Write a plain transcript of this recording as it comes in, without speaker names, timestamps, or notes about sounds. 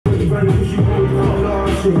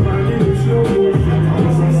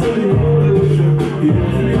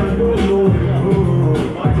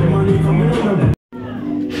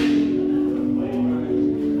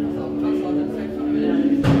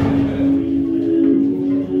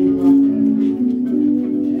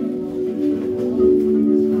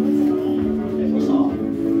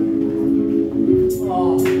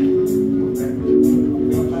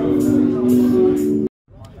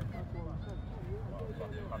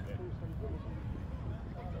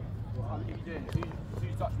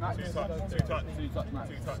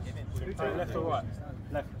Left or right?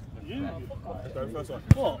 Left. You? Go first one.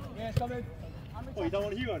 What? Yeah, come in. Oh, you don't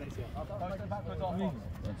want Hugo next year? Don't step backwards off.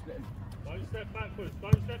 Don't step backwards.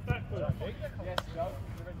 Don't step backwards. Yes, go.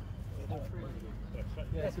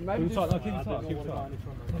 Yes, maybe keep tight. Keep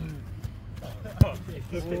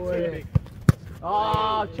tight.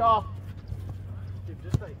 Ah, chop.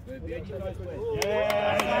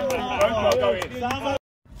 Yeah. Go in.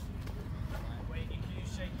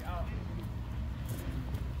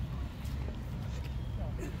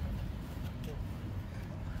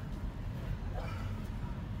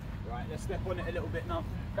 Right, let's step on it a little bit now.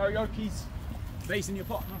 Karaoke's facing your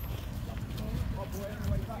partner. Put it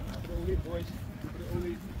all in, boys. Put it all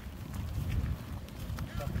in.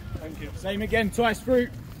 Thank you. Same again, twice through.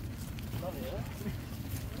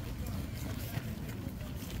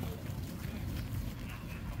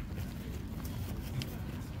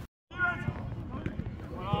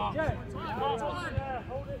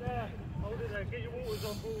 Hold it there. Hold it there. Get your waters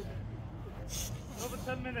on board. Another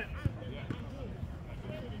 10 minutes.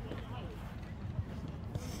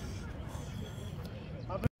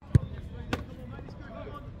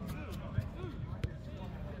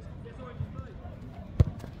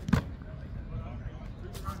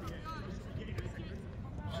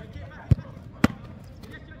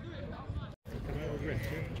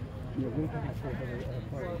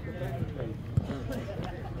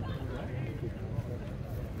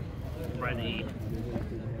 Ready.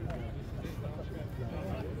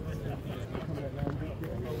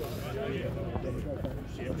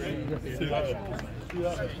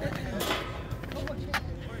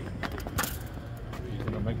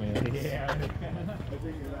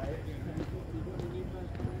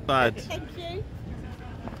 Bad. Thank you.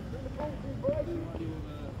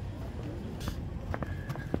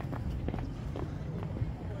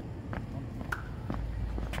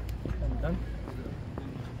 Done.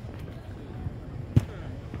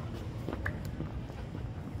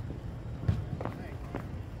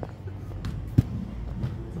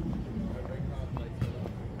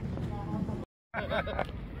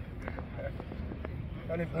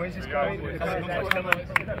 Done it, boys. Just go in.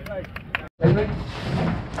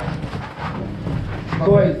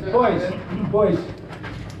 Boys,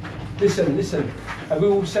 listen. Have we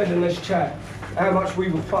all said in this chat how much we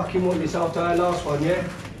will fucking want this after our last one, yeah?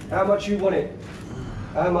 How much you want it?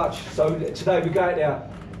 How much? So today we go out there.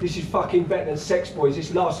 This is fucking better than sex, boys.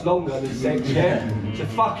 This lasts longer than sex, yeah? So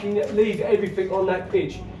fucking leave everything on that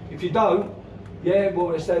pitch. If you don't, yeah,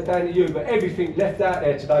 well, it's down to you. But everything left out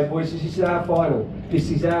there today, boys. This is our final. This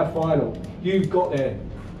is our final. You've got there.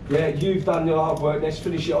 Yeah, you've done the hard work. Let's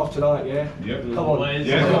finish it off tonight, yeah? Yep. Come on.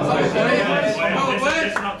 Yeah.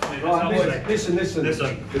 Right, listen.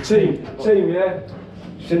 The team, yeah?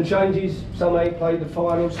 Some changes. Some ain't played the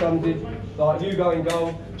final, some did. Like you go in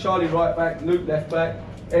goal, Charlie right back, Luke left back,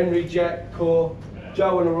 Henry, Jack, Core,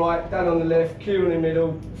 Joe on the right, Dan on the left, Kieran in the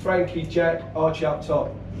middle, Frankie, Jack, Archie up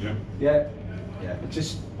top. Yeah.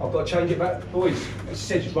 Just, I've got to change it back. Boys, as I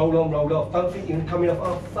said, just roll on, roll off. Don't think you're coming off,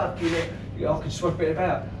 oh, fucking it. I can swap it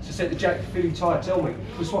about. So I said to Jack, feeling tired, tell me.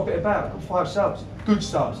 We'll swap it about. Got 5 subs. Good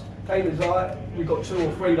subs. Game is like, we've got 2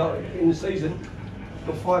 or 3 like, in the season.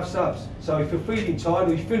 Got 5 subs. So if you're feeling tired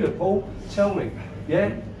or you feel it, Paul, tell me.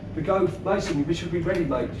 Yeah? We go, Mason, we should be ready,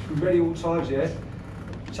 mate. Should be ready all times, yeah?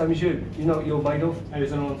 Same as you. You know what you're made of. Hey,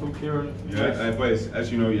 does anyone talk Kieran? Yeah, boys, as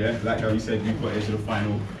you know, yeah, like how we said, we've got into the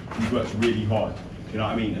final. We've worked really hard. You know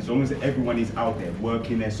what I mean? As long as everyone is out there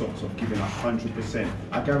working their socks off, giving 100%,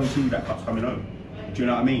 I guarantee you that cup's coming home. Do you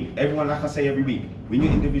know what I mean? Everyone, like I say every week, win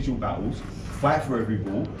your individual battles, fight for every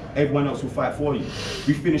ball, everyone else will fight for you.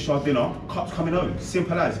 We finish our dinner, cup's coming home.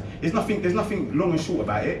 Simple as. There's nothing long and short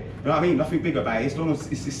about it. You know what I mean? Nothing big about it. As long as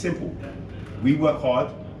it's simple. We work hard,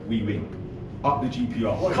 we win. Up the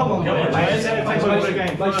GPR. Come on,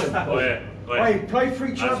 Wait, play for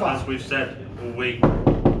each other. As we've said all week,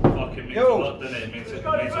 fucking means a lot, doesn't it? It means a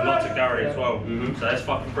lot to Gary as well. So let's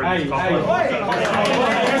fucking bring this couple.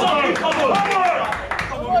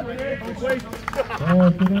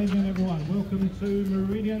 Good evening, everyone. Welcome to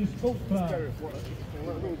Meridian Sports Club.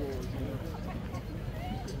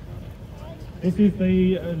 This is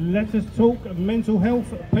the Let Us Talk Mental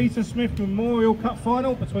Health Peter Smith Memorial Cup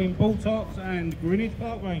Final between Tarks and Greenwich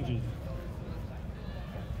Park Rangers.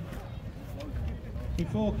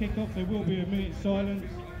 Before kick-off there will be a minute's silence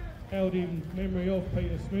held in memory of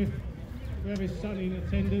Peter Smith. We have his son in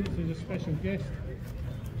attendance as a special guest.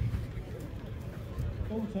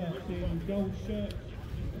 Tarks in gold shirts,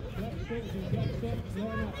 black shorts and black socks,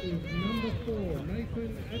 line up with number 4,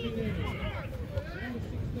 Nathan Abigail. Number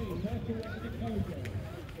 16, Michael Adikoga.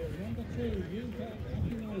 Number 2, Yinka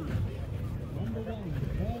Akinola. Number 1,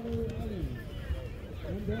 Carlo Ali.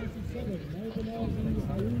 Number 87, Mobilizer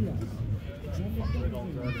Harula. Number 17,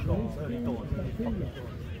 Bakula.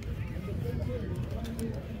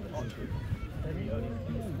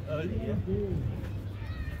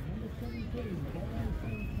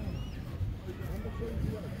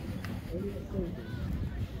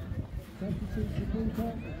 Substitute supporter,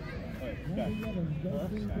 number 11,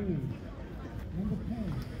 Justin Booth. Number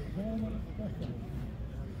 10, Vernon Special.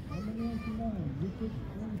 Number 99, Richard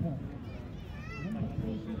Greenwich. Number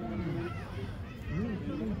 21,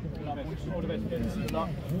 all the best, gents. Good luck.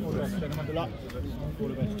 All the best, gentlemen. Good luck. All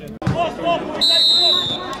the best, gents.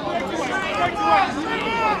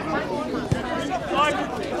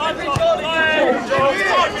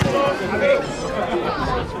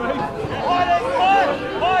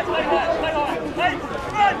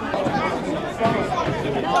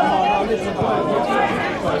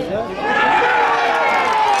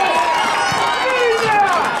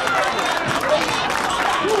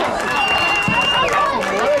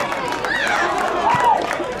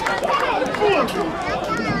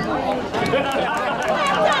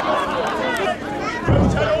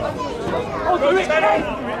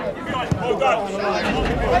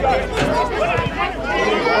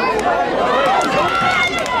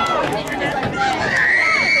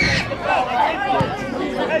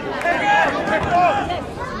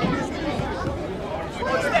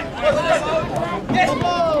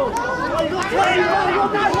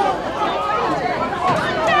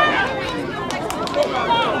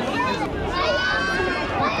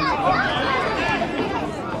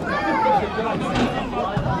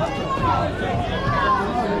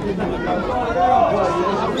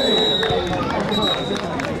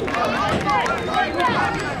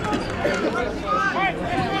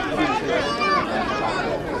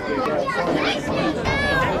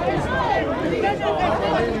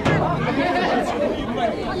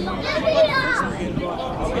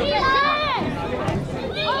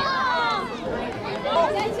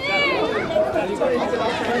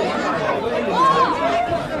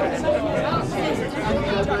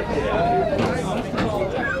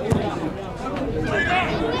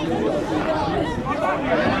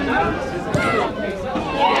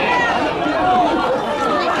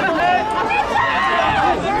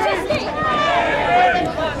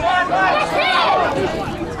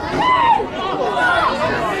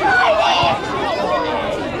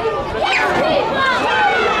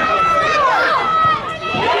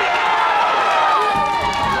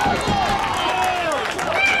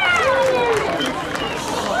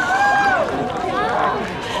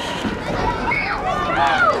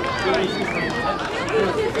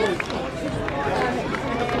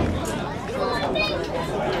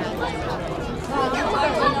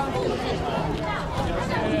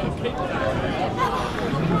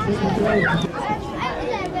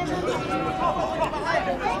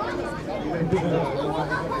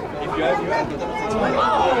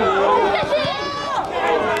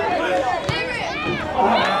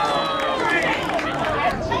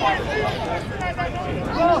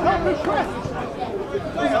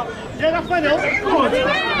 Yeah, that's fine,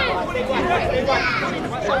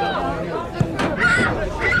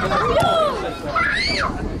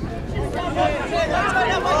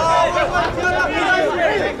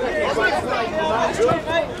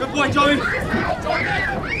 good boy, Joey.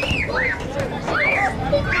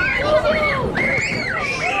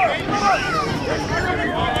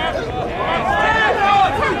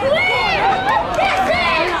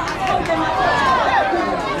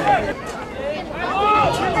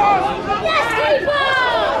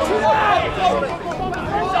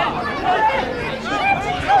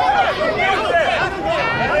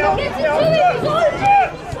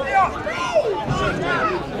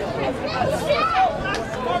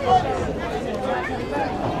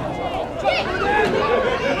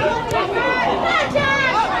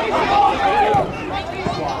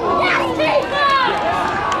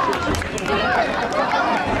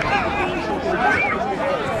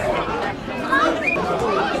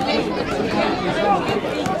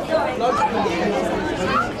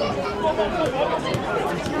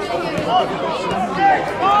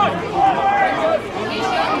 Come on!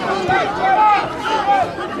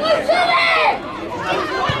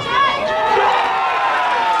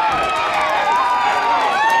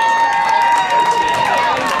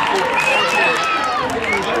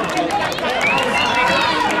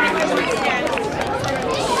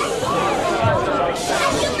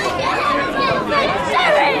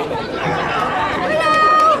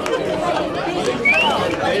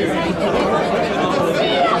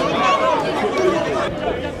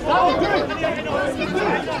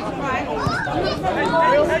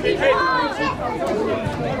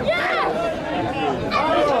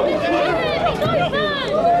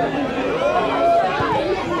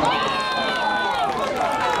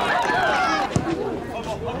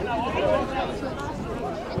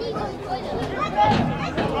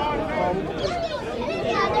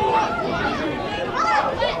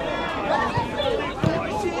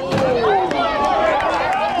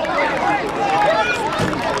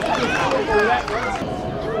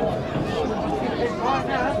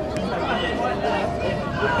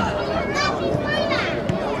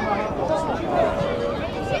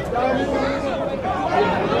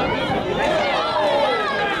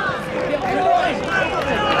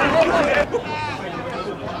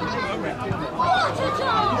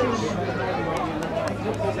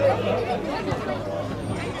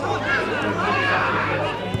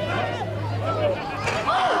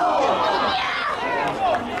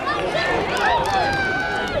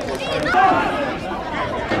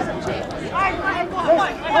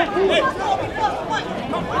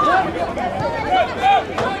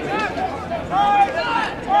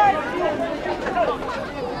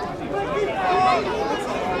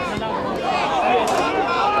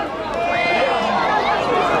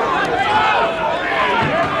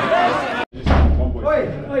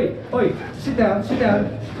 Oi, sit down,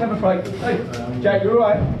 have a break. Hey, Jack, you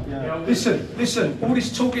alright? Yeah. Listen, all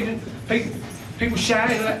this talking, people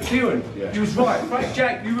shouting and that, Kieran, you was right.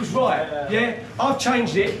 Jack, you was right, yeah? I've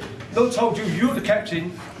changed it, not told you, you're the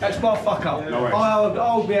captain, that's my fuck up. No worries. I'll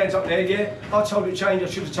hold my hands up there, yeah? I told it to change, I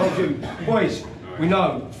should have told you. Boys, we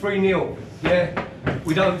know, 3-0, yeah?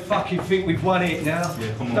 We don't fucking think we've won it now.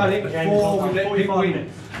 Yeah, come on. Done it before, we've let people win.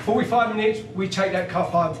 45 minutes, we take that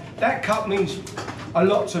cup home. That cup means a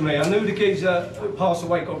lot to me. I knew the geezer who passed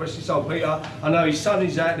away, God rest his soul, Peter. I know his son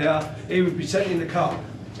is out there, he would be sending the cup.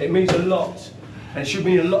 It means a lot. And it should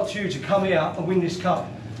mean a lot to you to come here and win this cup.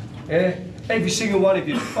 Yeah? Every single one of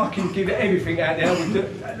you, fucking give it everything out there. We do,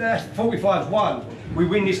 that's 45's won. We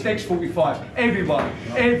win this next 45. Everyone.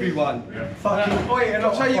 Yeah. Fucking. Wait, and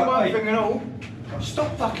I'll tell you one thing and all.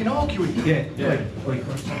 Stop fucking arguing. Yeah.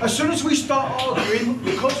 As soon as we start arguing,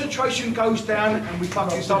 the concentration goes down and we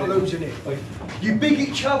fucking start losing it. You big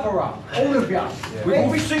each other up, all of you.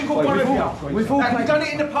 Every single one of you. We've done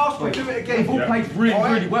it in the past, we'll do it again. We've all played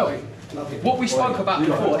really well. What we spoke about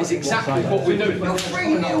before is exactly what we're doing. You're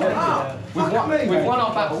 3-0 up. We've won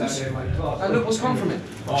our battles, and look what's come from it.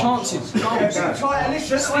 Chances, goals.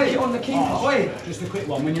 Just stick it on the keeper. Wait. Just a quick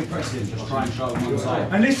one, when you're pressing, just try and show them one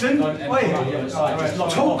side. And listen,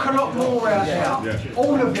 talk a lot more out there.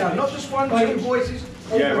 All of you, not just one, two voices.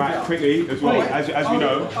 Yeah, right, quickly as well, as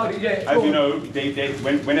you know,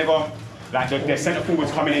 whenever like their centre forwards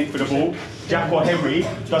coming in for the ball, Jack or Henry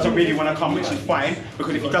doesn't really want to come, which is fine,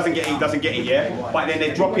 because if he doesn't get it, he doesn't get it, yeah? But then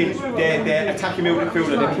they're dropping their attacking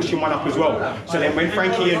midfielder, they're pushing one up as well. So then when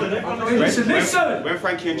Frankie and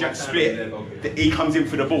Jack split, he comes in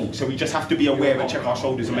for the ball. So we just have to be aware and check our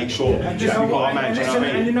shoulders and make sure that we've got our man, you know what I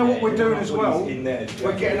mean? And you know what we're doing as well?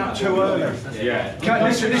 We're getting up too early. Yeah.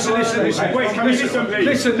 Listen. Wait, can we listen,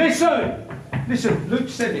 please? Listen, Luke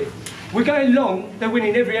said it. We're going long, they're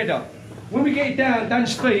winning every header. When we get it down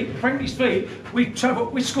Dan's feet, Frankie's feet, we're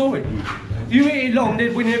scoring. You hit it long,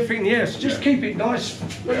 they're winning everything in the air. So just keep it nice.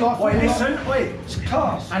 Wait, it's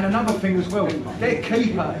class. And another thing as well, their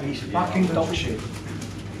keeper is fucking dog shit.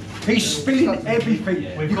 He's spilling everything.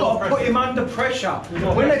 You've got to put him under pressure.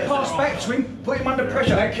 When they pass back to him, put him under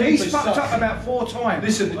pressure. He's fucked up about 4 times.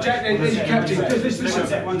 Listen, Jack, there's your captain. Listen.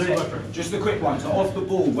 Just a quick one. So off the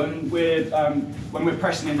ball, when we're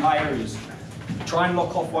pressing in high areas, try and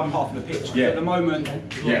lock off one half of the pitch. At the moment,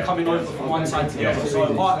 you're coming over from one side to the other.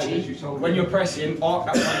 So Archie, when you're pressing,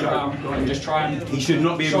 arc that one around and just try and he should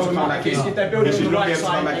not be able to come back in. If they're building on the right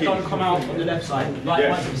side, they don't come out on the left side.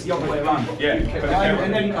 Likewise, it's the other way around.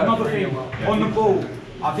 And then another thing, on the ball,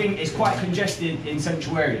 I think it's quite congested in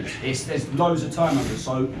central areas. There's loads of turnovers,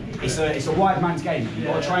 so it's a wide man's game. You've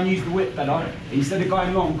got to try and use the width better instead of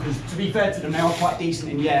going long, because to be fair to them, they are quite decent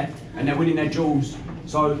in the air and they're winning their duels.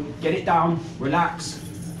 So get it down, relax.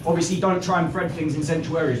 Obviously don't try and thread things in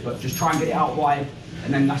central areas, but just try and get it out wide,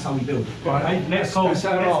 and then that's how we build. Right, next goal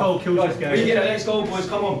kills this game. We get the next goal, boys,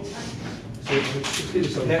 come on.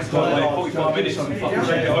 Next goal, 45 minutes on the fucking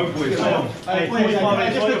check it over with. Come on. Hey, 45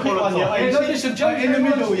 minutes, just a quick one, in the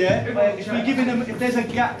middle, if we give them, if there's a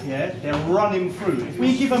gap here, they're running through. If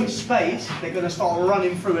we give them space, they're going to start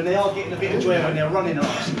running through, and they are getting a bit of joy when they're running at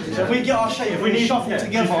us. So if we get our shape, if we shuffle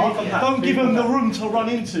together, don't give them the room to run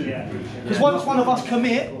into. Because once one of us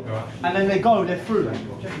commit, and then they go, they're through.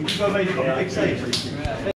 We've got a big save.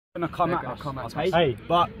 Gonna come at us, okay?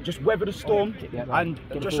 But just weather the storm, and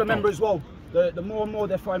just remember as well, the more and more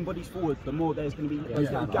they're throwing bodies forward, the more there's going to be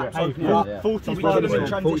those little gaps opening Yeah. up. 45 We get them in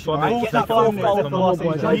transition, right? Get that 45 fourth goal minutes. for last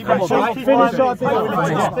season. Finish our thing.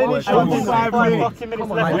 Finish 45 minutes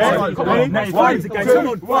left. Next time's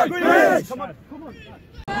again. Come on.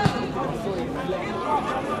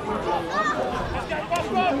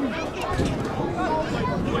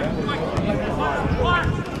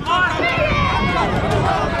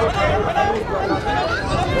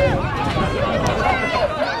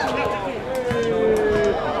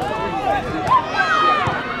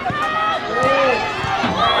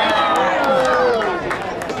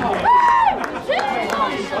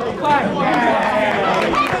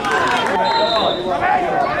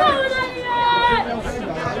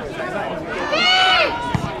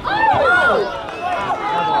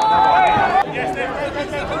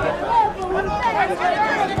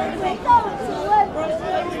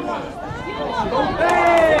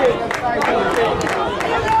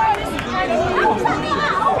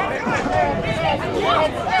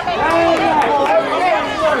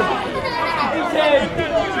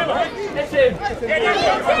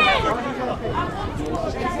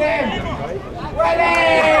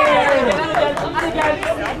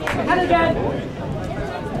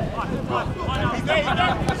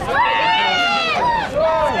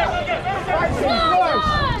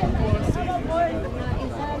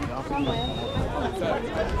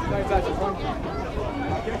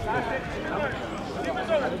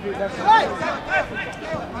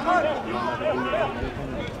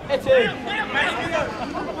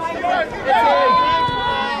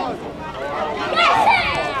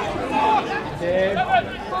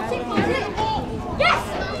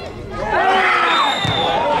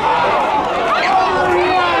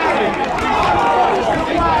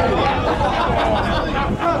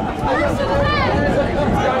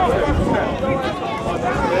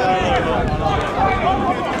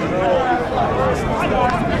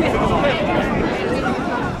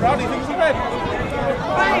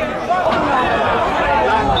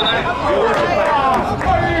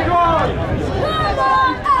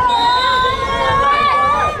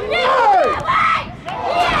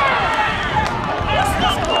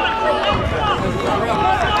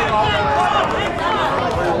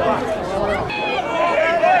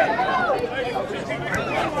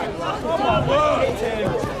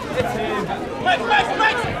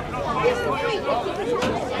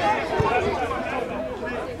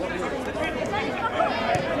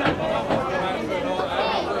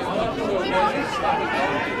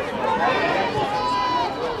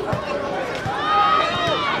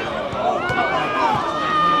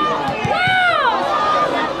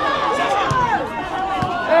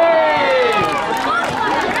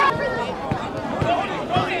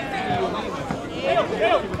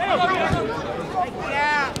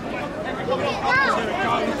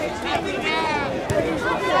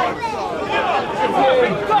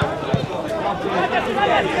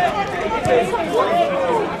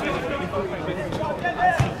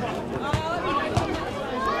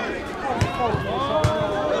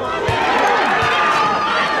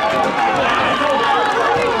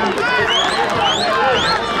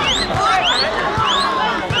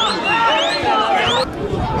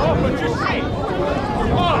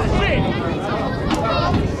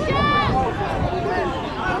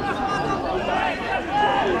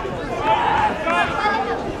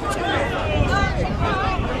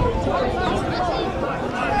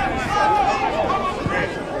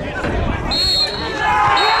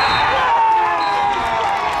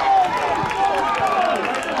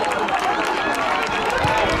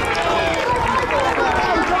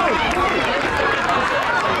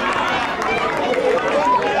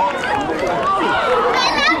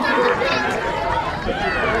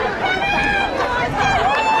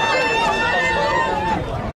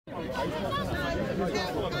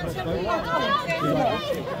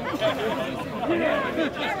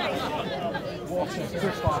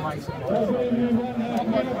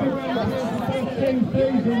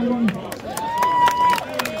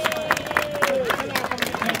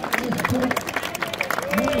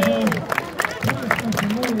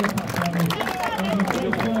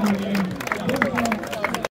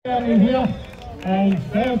 And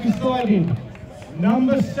failed to slide in.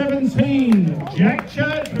 Number 17, Jack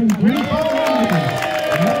Church from Greenwich.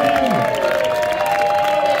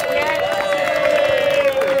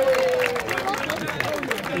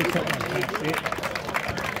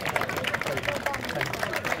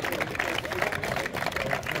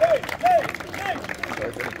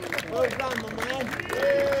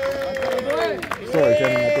 Sorry,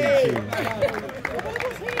 Jenny, I didn't see you.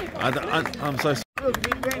 I'm so sorry.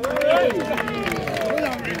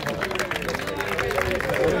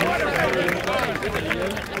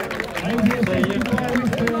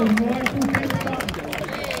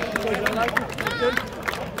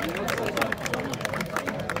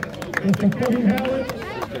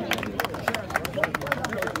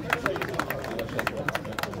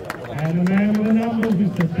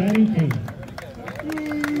 Paddy King.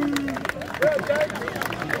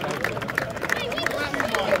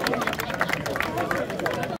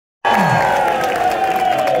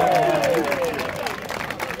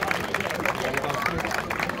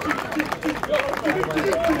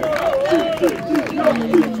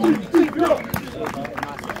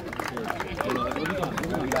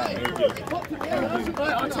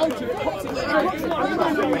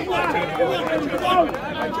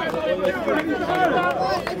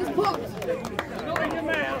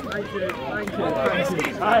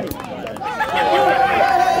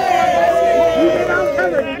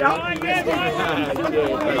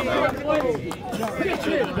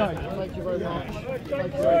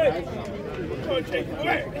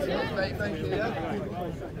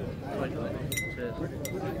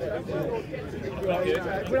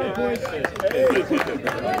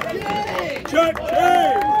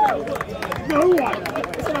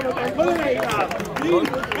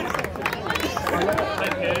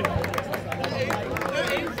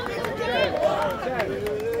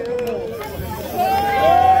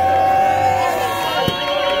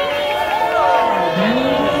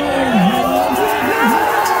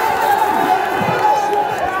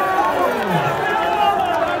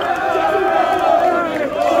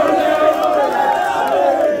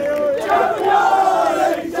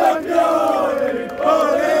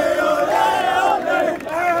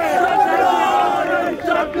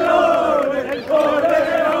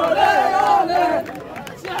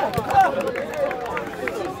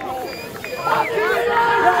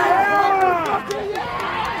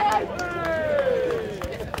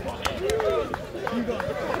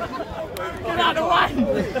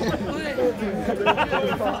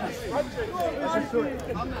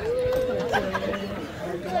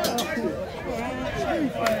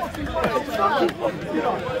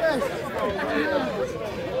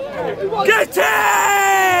 Get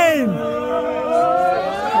in!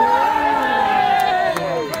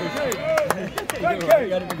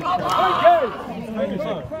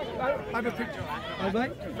 Have a picture. Oh,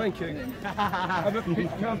 mate, thank you. Have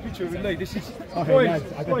a picture with Lee. This is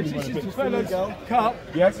this is the fella's cup.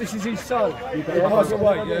 Yes. This is his son. He passed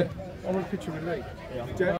away. Yeah. I want a picture with Lee. Yeah.